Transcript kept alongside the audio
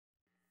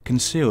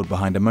Concealed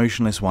behind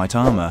emotionless white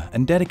armor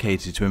and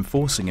dedicated to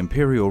enforcing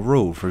Imperial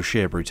rule through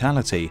sheer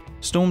brutality,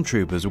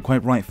 Stormtroopers were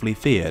quite rightfully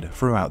feared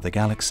throughout the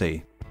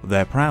galaxy.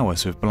 Their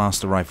prowess with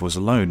blaster rifles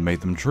alone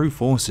made them true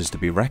forces to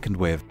be reckoned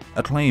with,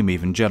 a claim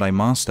even Jedi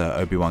Master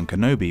Obi-Wan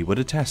Kenobi would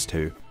attest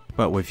to.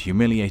 But with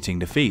humiliating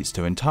defeats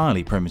to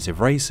entirely primitive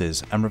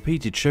races and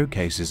repeated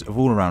showcases of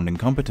all-around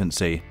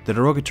incompetency, the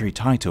derogatory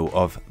title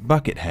of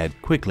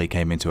Buckethead quickly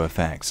came into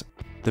effect.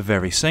 The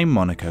very same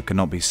moniker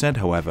cannot be said,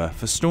 however,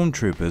 for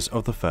Stormtroopers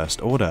of the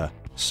First Order.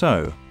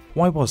 So,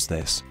 why was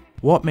this?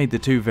 What made the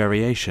two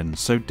variations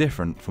so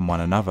different from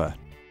one another?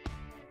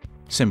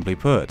 Simply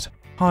put,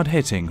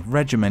 hard-hitting,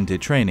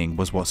 regimented training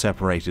was what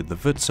separated the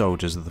foot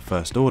soldiers of the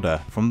First Order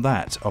from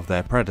that of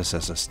their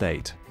predecessor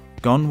state.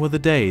 Gone were the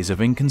days of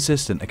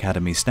inconsistent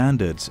academy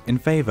standards in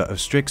favor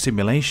of strict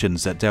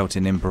simulations that dealt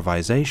in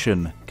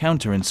improvisation,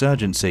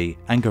 counterinsurgency,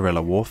 and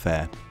guerrilla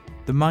warfare.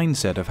 The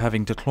mindset of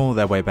having to claw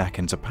their way back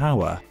into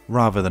power,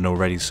 rather than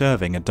already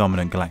serving a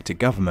dominant galactic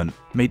government,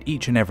 made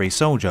each and every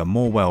soldier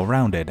more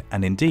well-rounded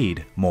and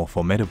indeed more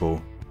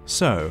formidable.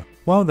 So,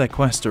 while their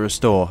quest to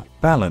restore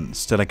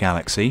balance to the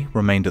galaxy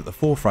remained at the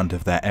forefront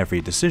of their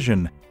every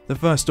decision, the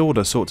First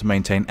Order sought to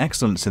maintain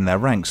excellence in their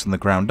ranks from the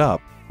ground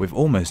up with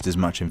almost as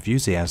much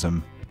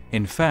enthusiasm.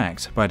 In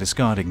fact, by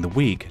discarding the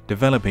weak,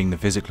 developing the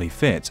physically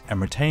fit, and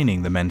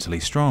retaining the mentally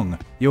strong,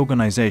 the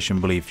organization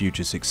believed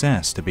future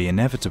success to be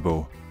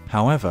inevitable.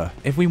 However,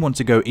 if we want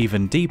to go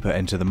even deeper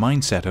into the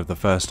mindset of the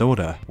First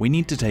Order, we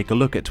need to take a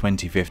look at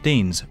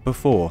 2015's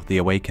Before the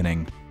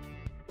Awakening.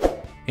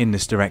 In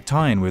this direct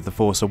tie-in with The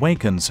Force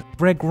Awakens,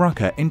 Greg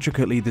Rucka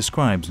intricately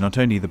describes not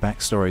only the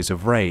backstories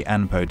of Rey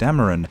and Poe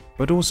Dameron,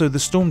 but also the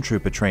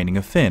stormtrooper training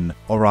of Finn,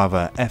 or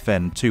rather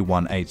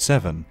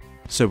FN-2187.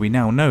 So we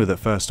now know that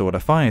First Order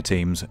fire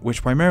teams,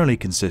 which primarily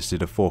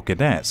consisted of 4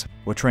 cadets,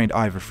 were trained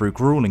either through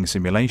grueling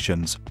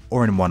simulations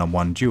or in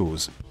one-on-one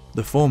duels,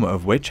 the former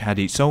of which had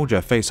each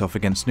soldier face off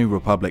against New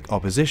Republic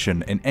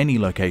opposition in any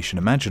location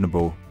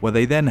imaginable, where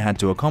they then had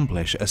to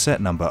accomplish a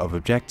set number of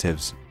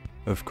objectives.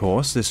 Of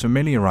course, this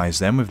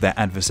familiarized them with their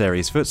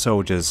adversaries' foot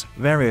soldiers,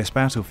 various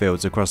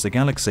battlefields across the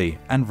galaxy,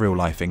 and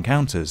real-life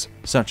encounters,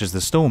 such as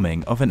the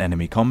storming of an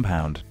enemy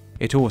compound.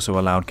 It also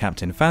allowed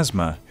Captain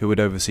Phasma, who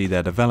would oversee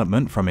their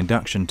development from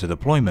induction to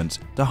deployment,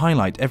 to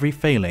highlight every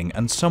failing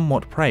and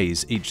somewhat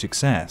praise each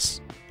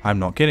success. I'm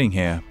not kidding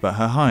here, but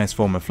her highest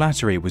form of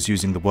flattery was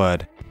using the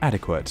word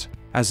adequate,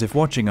 as if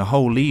watching a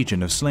whole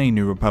legion of slain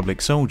New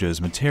Republic soldiers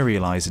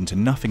materialize into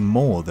nothing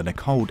more than a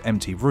cold,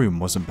 empty room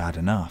wasn't bad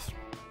enough.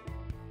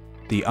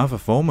 The other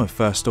form of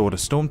First Order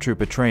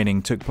Stormtrooper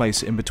training took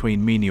place in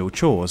between menial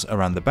chores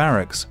around the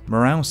barracks,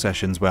 morale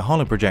sessions where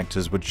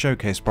holoprojectors would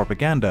showcase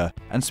propaganda,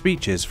 and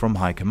speeches from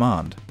high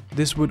command.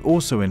 This would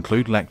also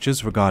include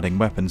lectures regarding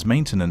weapons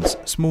maintenance,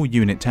 small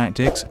unit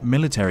tactics,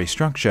 military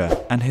structure,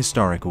 and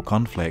historical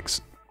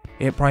conflicts.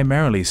 It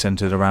primarily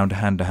centered around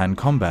hand-to-hand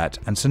combat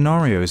and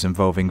scenarios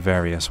involving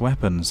various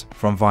weapons,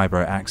 from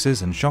vibro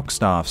axes and shock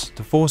staffs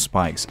to force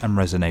spikes and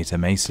resonator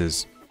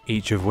maces,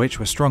 each of which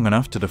were strong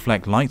enough to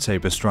deflect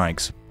lightsaber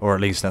strikes, or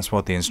at least that's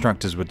what the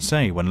instructors would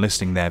say when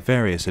listing their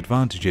various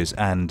advantages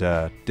and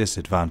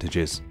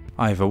disadvantages.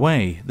 Either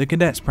way, the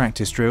cadets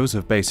practiced drills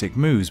of basic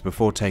moves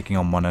before taking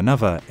on one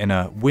another in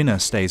a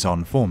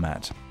winner-stays-on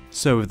format.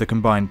 So with the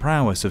combined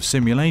prowess of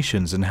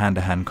simulations and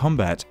hand-to-hand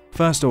combat,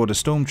 First Order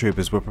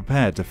Stormtroopers were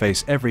prepared to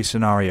face every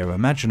scenario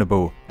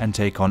imaginable and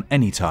take on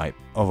any type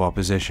of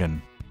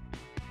opposition.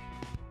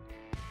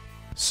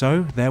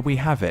 So there we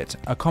have it,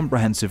 a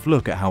comprehensive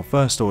look at how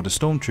First Order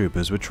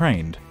Stormtroopers were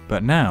trained.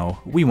 But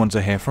now, we want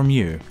to hear from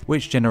you.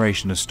 Which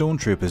generation of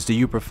Stormtroopers do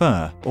you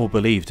prefer or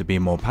believe to be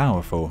more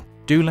powerful?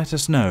 Do let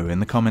us know in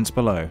the comments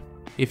below.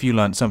 If you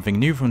learnt something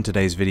new from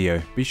today's video,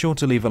 be sure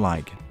to leave a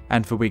like.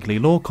 And for weekly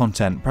lore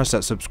content, press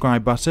that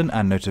subscribe button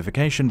and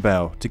notification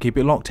bell to keep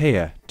it locked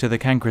here to the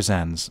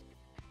Cancrozans.